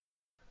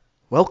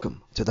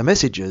Welcome to the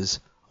messages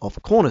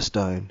of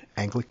Cornerstone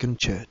Anglican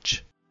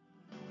Church.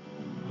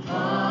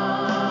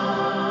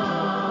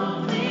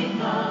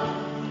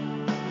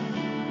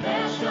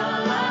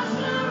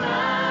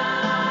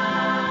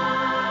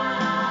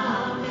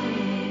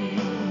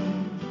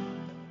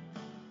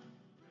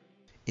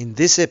 In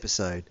this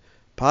episode,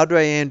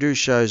 Padre Andrew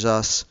shows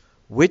us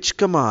which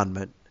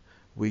commandment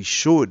we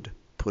should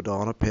put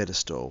on a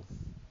pedestal.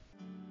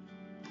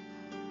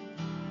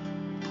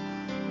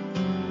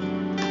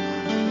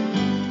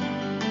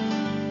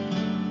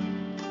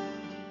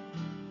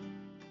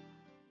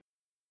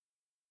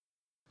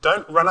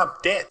 Don't run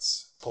up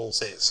debts, Paul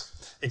says,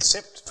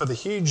 except for the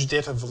huge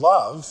debt of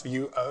love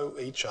you owe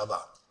each other.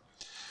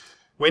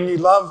 When you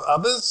love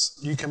others,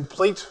 you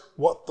complete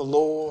what the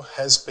law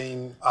has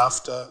been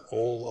after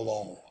all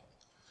along.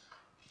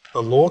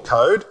 The law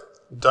code: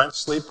 don't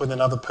sleep with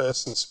another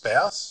person's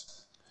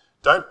spouse,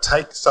 don't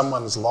take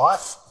someone's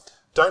life,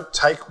 don't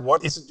take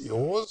what isn't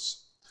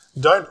yours,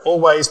 don't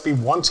always be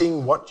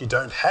wanting what you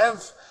don't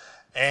have,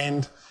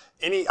 and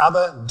any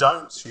other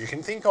don'ts you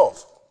can think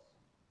of.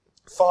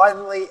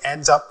 Finally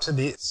adds up to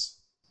this: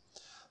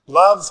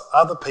 love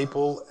other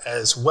people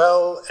as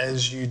well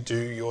as you do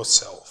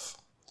yourself.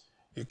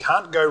 You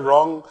can't go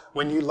wrong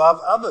when you love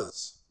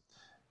others.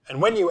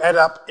 And when you add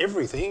up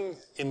everything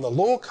in the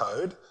law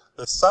code,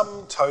 the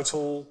sum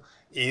total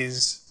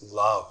is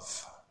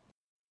love.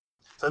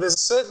 So there's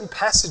certain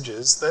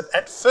passages that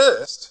at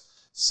first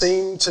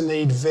seem to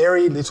need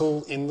very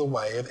little in the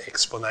way of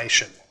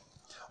explanation.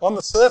 On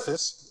the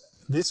surface,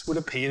 this would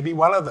appear to be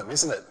one of them,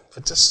 isn't it?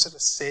 It just sort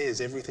of says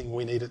everything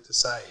we need it to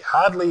say.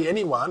 Hardly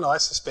anyone, I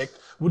suspect,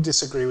 would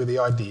disagree with the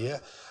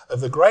idea of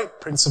the great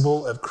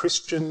principle of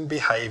Christian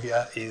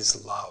behaviour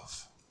is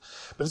love.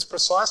 But it's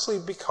precisely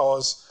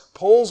because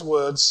Paul's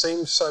words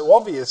seem so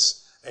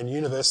obvious and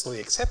universally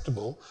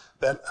acceptable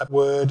that a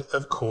word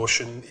of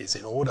caution is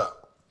in order.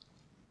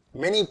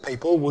 Many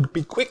people would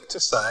be quick to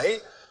say,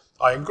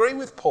 I agree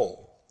with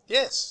Paul.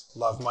 Yes,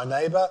 love my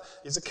neighbour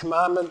is a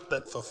commandment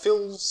that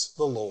fulfills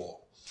the law.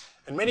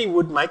 And many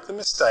would make the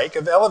mistake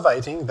of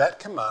elevating that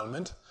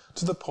commandment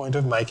to the point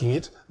of making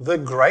it the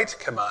great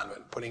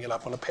commandment, putting it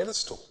up on a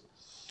pedestal.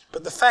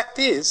 But the fact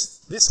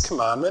is, this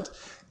commandment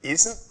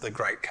isn't the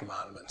great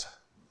commandment.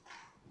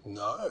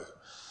 No,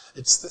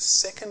 it's the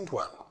second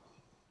one.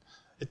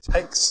 It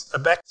takes a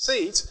back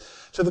seat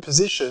to the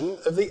position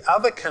of the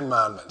other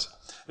commandment.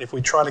 And if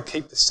we try to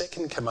keep the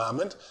second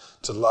commandment,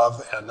 to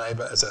love our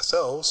neighbour as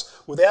ourselves,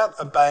 without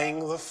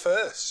obeying the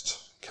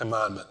first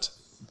commandment,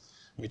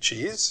 which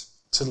is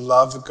to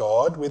love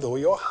God with all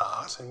your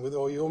heart and with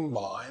all your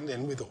mind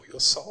and with all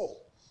your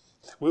soul.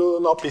 We will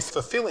not be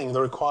fulfilling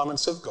the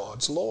requirements of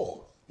God's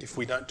law if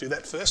we don't do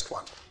that first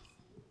one.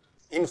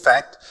 In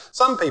fact,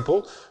 some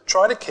people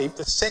try to keep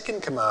the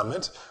second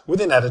commandment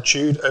with an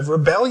attitude of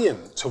rebellion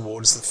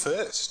towards the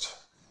first.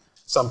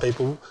 Some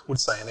people would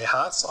say in their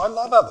hearts, I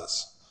love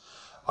others.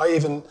 I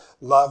even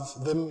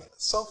love them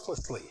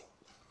selflessly.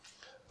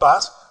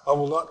 But I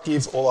will not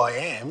give all I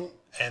am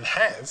and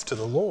have to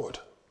the Lord.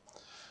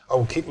 I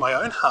will keep my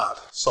own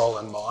heart, soul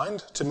and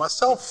mind to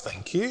myself,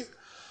 thank you.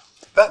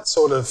 That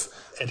sort of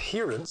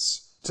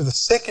adherence to the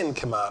second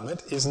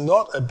commandment is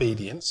not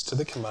obedience to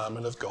the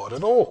commandment of God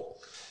at all,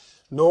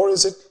 nor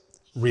is it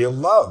real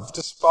love,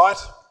 despite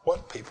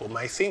what people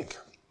may think.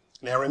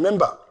 Now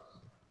remember,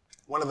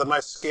 one of the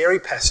most scary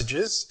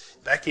passages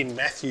back in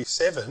Matthew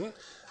 7,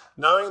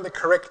 knowing the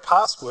correct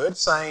password,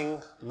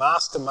 saying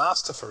Master,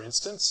 Master, for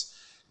instance,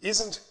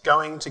 isn't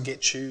going to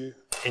get you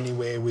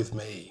anywhere with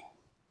me.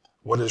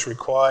 What is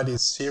required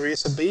is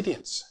serious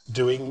obedience,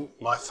 doing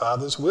my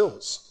Father's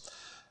wills.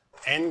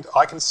 And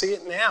I can see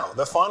it now,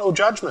 the final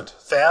judgment.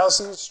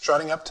 Thousands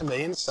strutting up to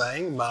me and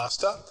saying,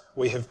 Master,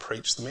 we have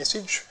preached the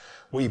message,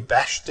 we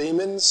bash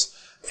demons,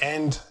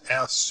 and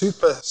our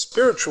super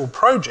spiritual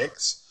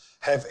projects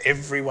have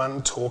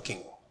everyone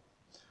talking.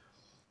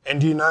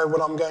 And do you know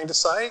what I'm going to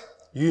say?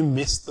 You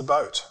missed the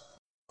boat.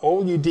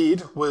 All you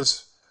did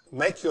was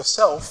make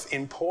yourself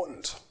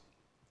important.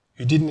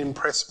 You didn't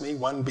impress me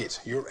one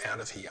bit. You're out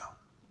of here.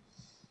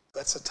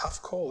 That's a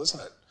tough call, isn't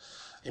it?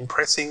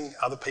 Impressing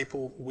other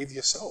people with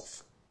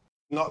yourself.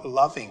 Not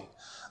loving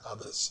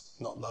others,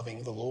 not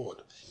loving the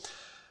Lord.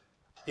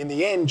 In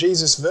the end,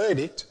 Jesus'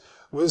 verdict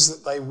was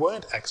that they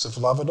weren't acts of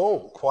love at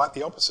all. Quite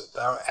the opposite.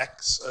 They were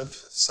acts of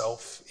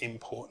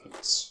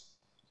self-importance.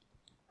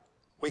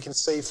 We can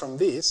see from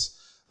this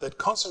that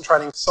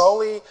concentrating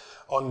solely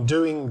on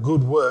doing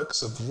good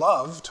works of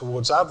love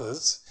towards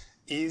others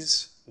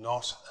is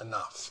not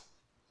enough.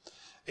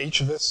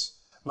 Each of us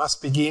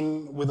must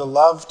begin with a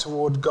love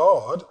toward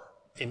God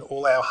in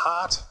all our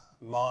heart,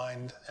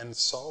 mind and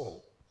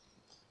soul.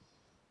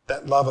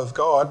 That love of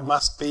God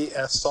must be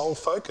our sole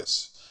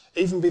focus,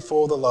 even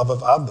before the love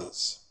of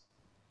others.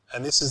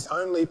 And this is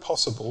only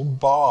possible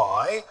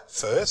by,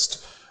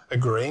 first,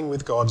 agreeing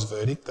with God's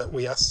verdict that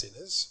we are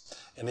sinners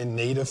and in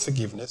need of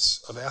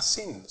forgiveness of our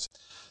sins.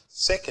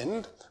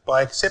 Second,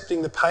 by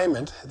accepting the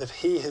payment that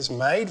he has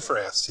made for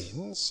our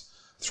sins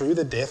through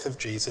the death of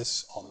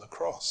Jesus on the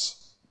cross.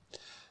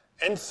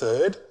 And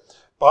third,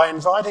 by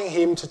inviting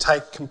him to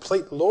take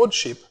complete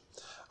lordship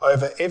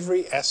over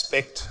every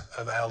aspect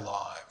of our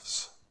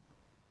lives.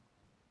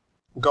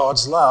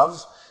 God's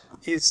love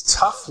is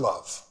tough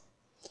love.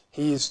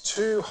 He is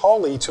too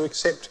holy to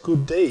accept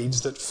good deeds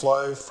that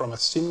flow from a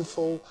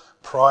sinful,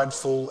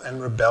 prideful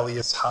and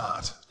rebellious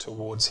heart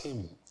towards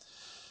him.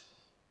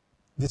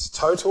 This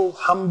total,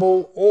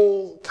 humble,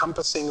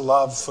 all-encompassing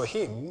love for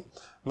him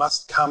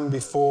must come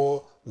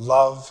before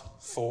love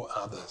for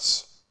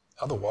others.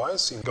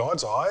 Otherwise, in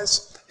God's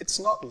eyes, it's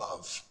not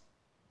love.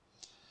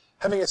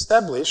 Having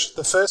established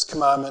the first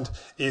commandment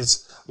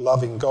is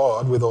loving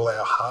God with all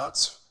our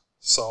hearts,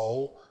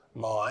 soul,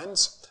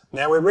 minds,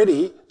 now we're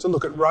ready to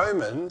look at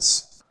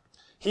Romans.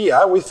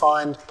 Here we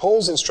find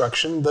Paul's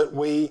instruction that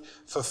we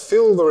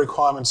fulfill the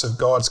requirements of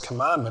God's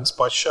commandments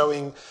by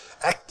showing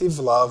active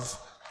love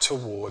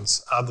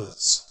towards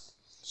others.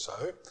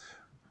 So,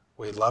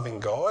 we're loving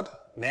God,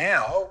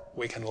 now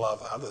we can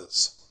love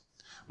others.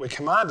 We're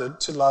commanded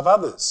to love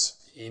others.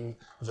 In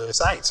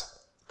verse 8,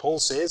 Paul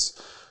says,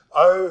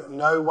 "Owe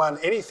no one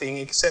anything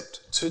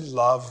except to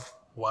love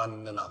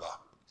one another."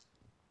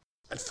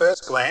 At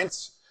first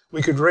glance,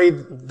 we could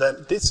read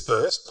that this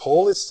verse,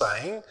 Paul is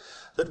saying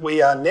that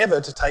we are never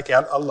to take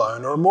out a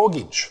loan or a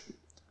mortgage.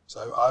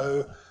 So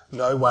owe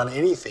no one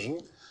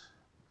anything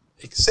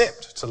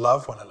except to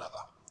love one another.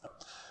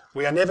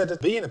 We are never to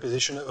be in a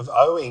position of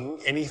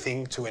owing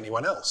anything to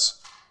anyone else.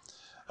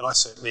 And I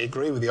certainly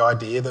agree with the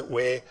idea that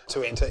we're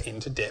to enter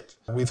into debt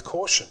with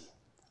caution.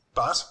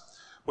 But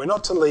we're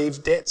not to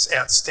leave debts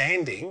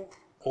outstanding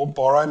or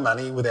borrow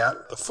money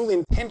without the full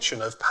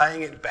intention of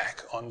paying it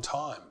back on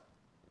time.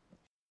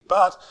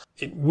 But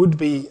it would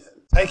be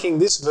taking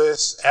this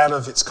verse out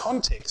of its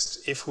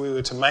context if we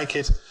were to make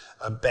it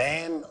a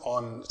ban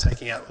on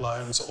taking out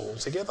loans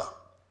altogether.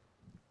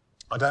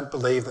 I don't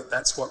believe that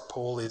that's what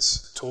Paul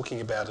is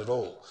talking about at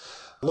all.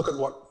 Look at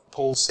what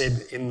Paul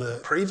said in the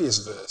previous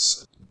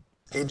verse.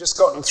 He'd just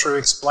gotten through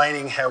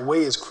explaining how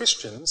we as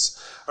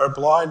Christians are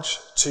obliged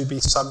to be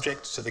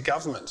subject to the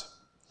government.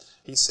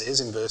 He says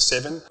in verse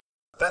 7,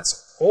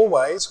 that's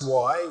always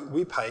why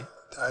we pay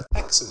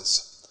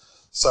taxes,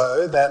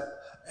 so that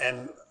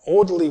an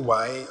orderly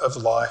way of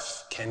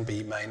life can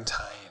be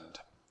maintained.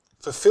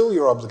 Fulfill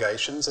your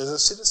obligations as a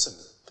citizen.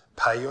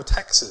 Pay your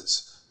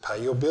taxes.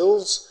 Pay your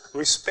bills.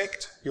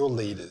 Respect your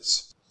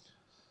leaders.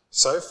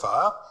 So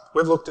far,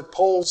 we've looked at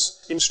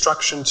Paul's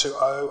instruction to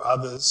owe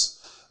others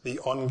the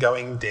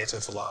ongoing debt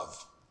of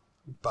love.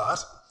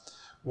 But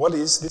what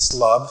is this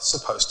love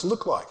supposed to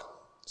look like?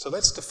 So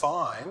let's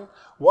define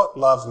what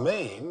love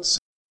means.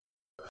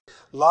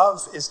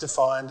 Love is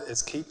defined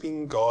as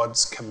keeping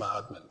God's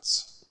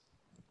commandments.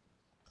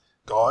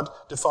 God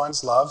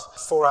defines love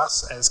for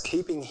us as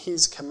keeping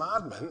his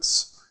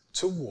commandments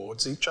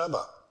towards each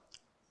other.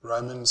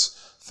 Romans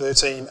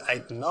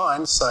 13:8 and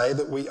 9 say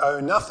that we owe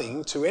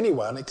nothing to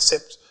anyone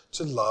except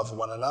to love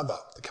one another.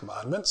 The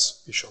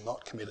commandments, you shall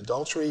not commit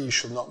adultery, you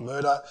shall not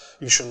murder,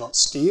 you shall not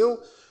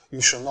steal,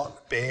 you shall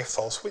not bear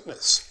false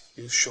witness,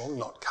 you shall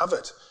not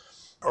covet,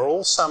 are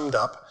all summed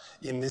up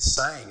in this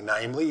saying,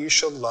 namely, you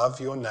shall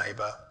love your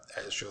neighbour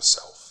as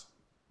yourself.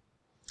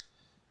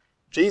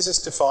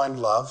 Jesus defined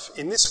love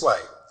in this way.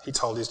 He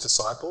told his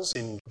disciples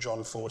in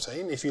John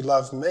 14, if you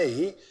love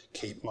me,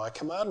 keep my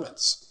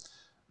commandments.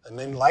 And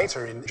then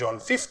later in John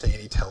 15,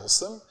 he tells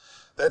them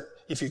that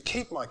if you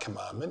keep my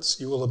commandments,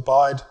 you will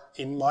abide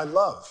in my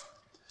love,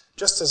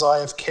 just as I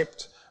have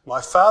kept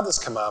my Father's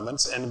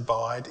commandments and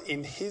abide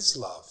in his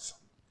love.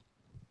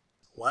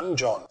 1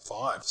 John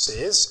 5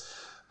 says,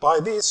 by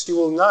this you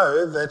will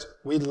know that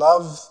we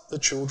love the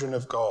children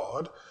of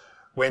God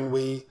when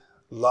we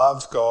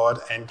love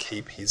God and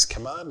keep his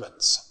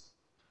commandments.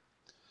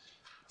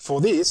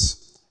 For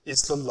this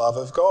is the love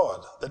of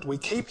God, that we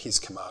keep his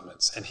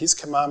commandments, and his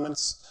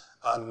commandments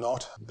are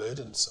not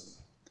burdensome.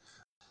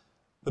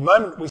 The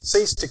moment we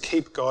cease to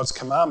keep God's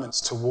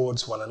commandments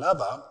towards one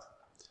another,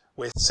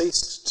 we're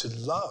ceased to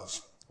love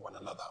one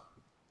another.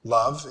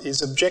 Love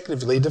is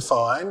objectively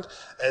defined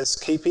as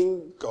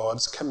keeping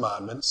God's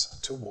commandments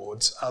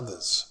towards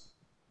others.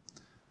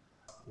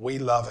 We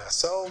love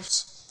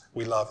ourselves.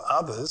 We love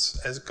others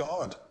as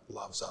God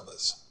loves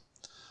others.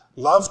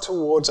 Love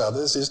towards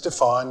others is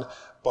defined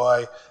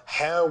by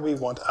how we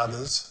want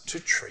others to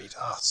treat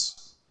us.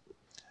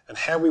 And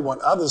how we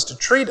want others to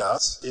treat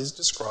us is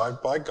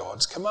described by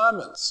God's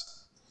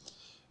commandments.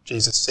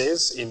 Jesus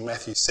says in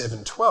Matthew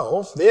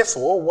 7:12,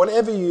 therefore,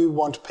 whatever you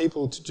want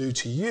people to do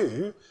to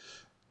you,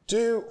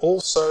 do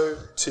also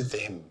to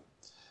them.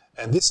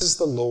 And this is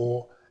the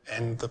law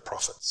and the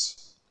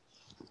prophets.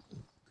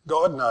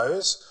 God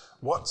knows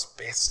what's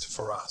best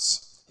for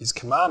us. His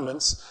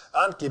commandments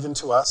aren't given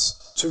to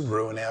us to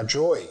ruin our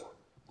joy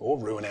or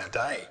ruin our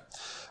day.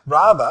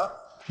 Rather,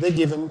 they're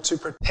given to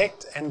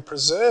protect and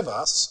preserve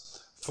us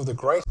for the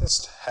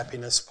greatest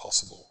happiness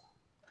possible.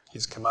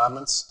 His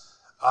commandments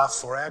are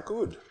for our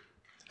good.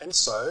 And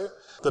so,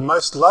 the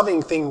most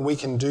loving thing we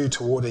can do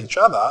toward each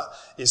other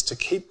is to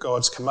keep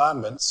God's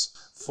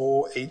commandments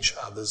for each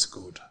other's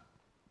good.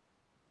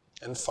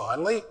 And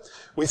finally,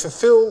 we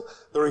fulfill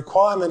the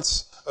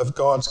requirements of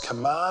God's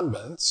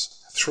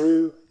commandments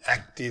through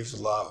active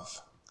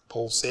love.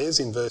 Paul says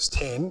in verse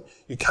 10,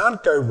 you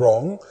can't go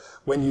wrong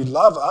when you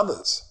love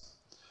others.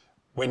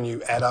 When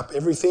you add up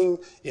everything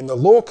in the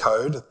law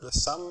code, the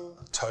sum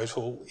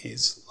total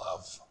is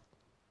love.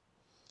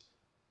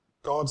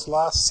 God's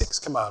last 6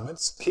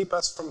 commandments keep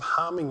us from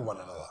harming one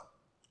another.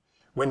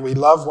 When we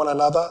love one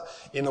another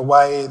in a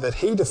way that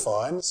he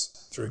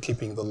defines through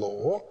keeping the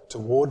law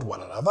toward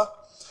one another,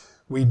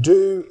 we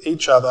do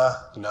each other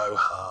no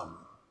harm.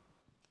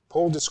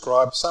 Paul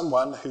describes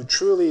someone who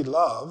truly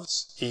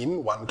loves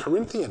in 1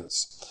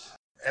 Corinthians.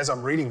 As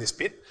I'm reading this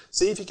bit,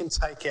 see if you can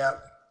take out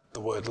the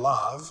word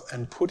love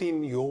and put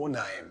in your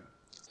name.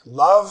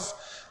 Love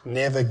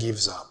never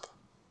gives up.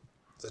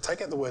 So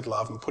take out the word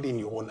love and put in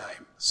your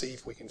name. See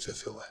if we can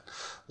fulfill that.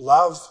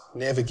 Love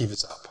never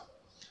gives up.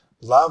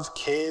 Love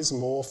cares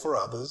more for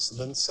others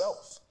than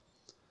self.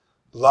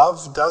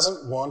 Love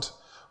doesn't want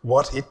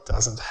what it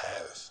doesn't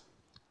have.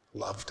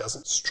 Love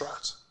doesn't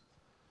strut.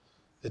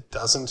 It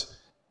doesn't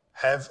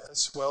have a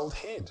swelled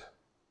head.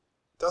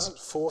 It doesn't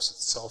force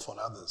itself on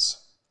others.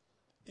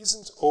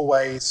 Isn't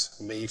always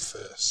me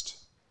first.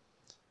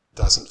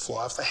 Doesn't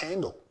fly off the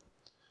handle.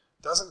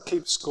 Doesn't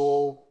keep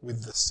score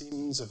with the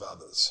sins of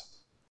others.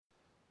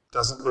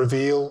 Doesn't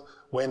reveal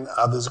when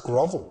others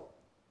grovel.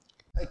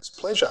 Takes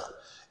pleasure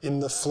in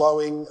the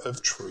flowing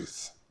of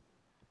truth.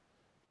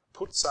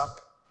 Puts up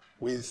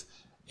with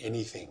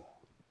anything.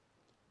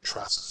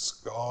 Trusts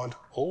God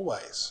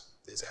always.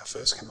 There's our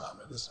first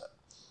commandment, isn't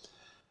it?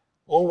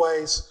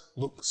 Always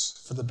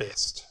looks for the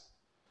best.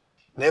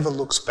 Never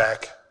looks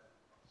back,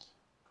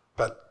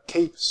 but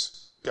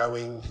keeps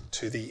going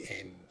to the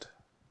end.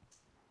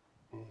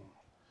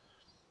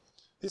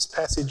 This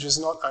passage is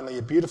not only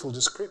a beautiful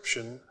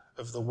description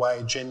of the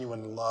way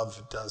genuine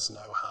love does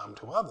no harm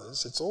to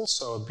others, it's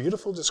also a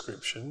beautiful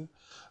description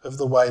of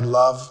the way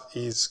love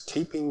is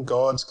keeping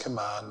God's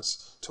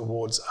commands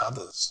towards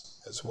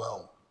others as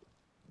well.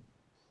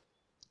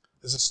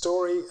 There's a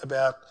story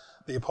about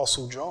the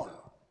Apostle John.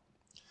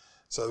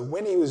 So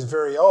when he was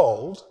very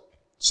old,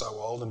 so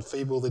old and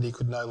feeble that he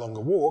could no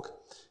longer walk,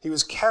 he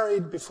was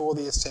carried before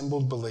the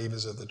assembled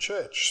believers of the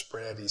church,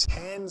 spread out his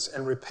hands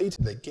and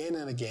repeated again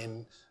and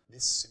again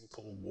this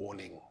simple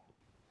warning.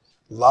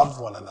 Love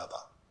one another.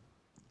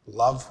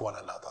 Love one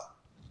another.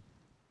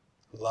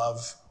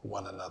 Love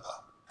one another.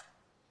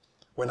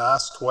 When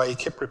asked why he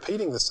kept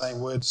repeating the same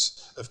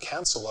words of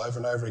counsel over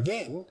and over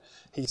again,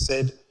 he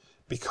said,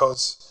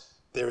 because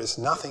there is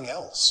nothing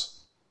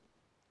else.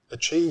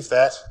 Achieve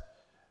that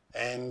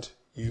and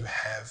you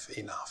have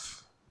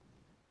enough.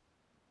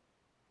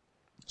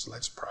 So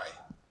let's pray.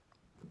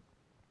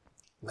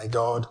 May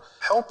God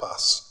help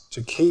us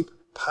to keep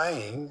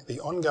paying the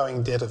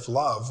ongoing debt of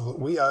love that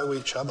we owe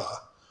each other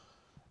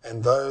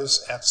and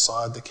those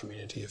outside the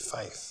community of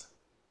faith.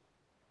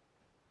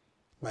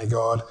 May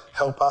God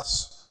help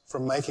us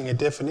from making a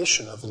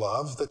definition of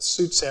love that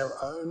suits our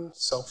own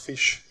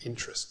selfish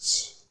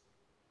interests.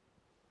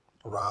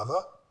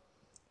 Rather,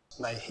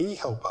 may he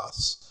help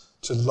us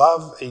to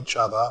love each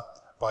other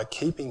by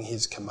keeping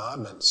his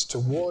commandments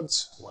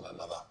towards one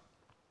another.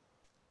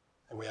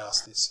 And we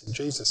ask this in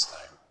Jesus'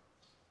 name.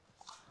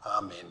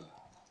 Amen.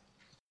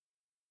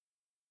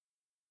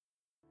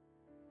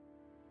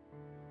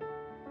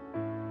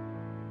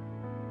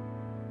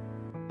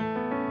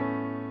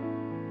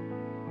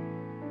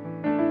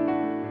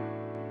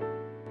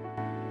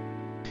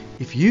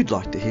 If you'd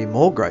like to hear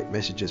more great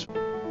messages,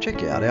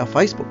 check out our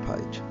Facebook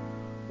page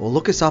or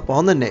look us up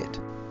on the net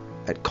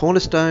at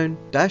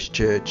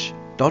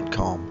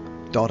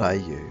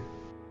cornerstone-church.com.au.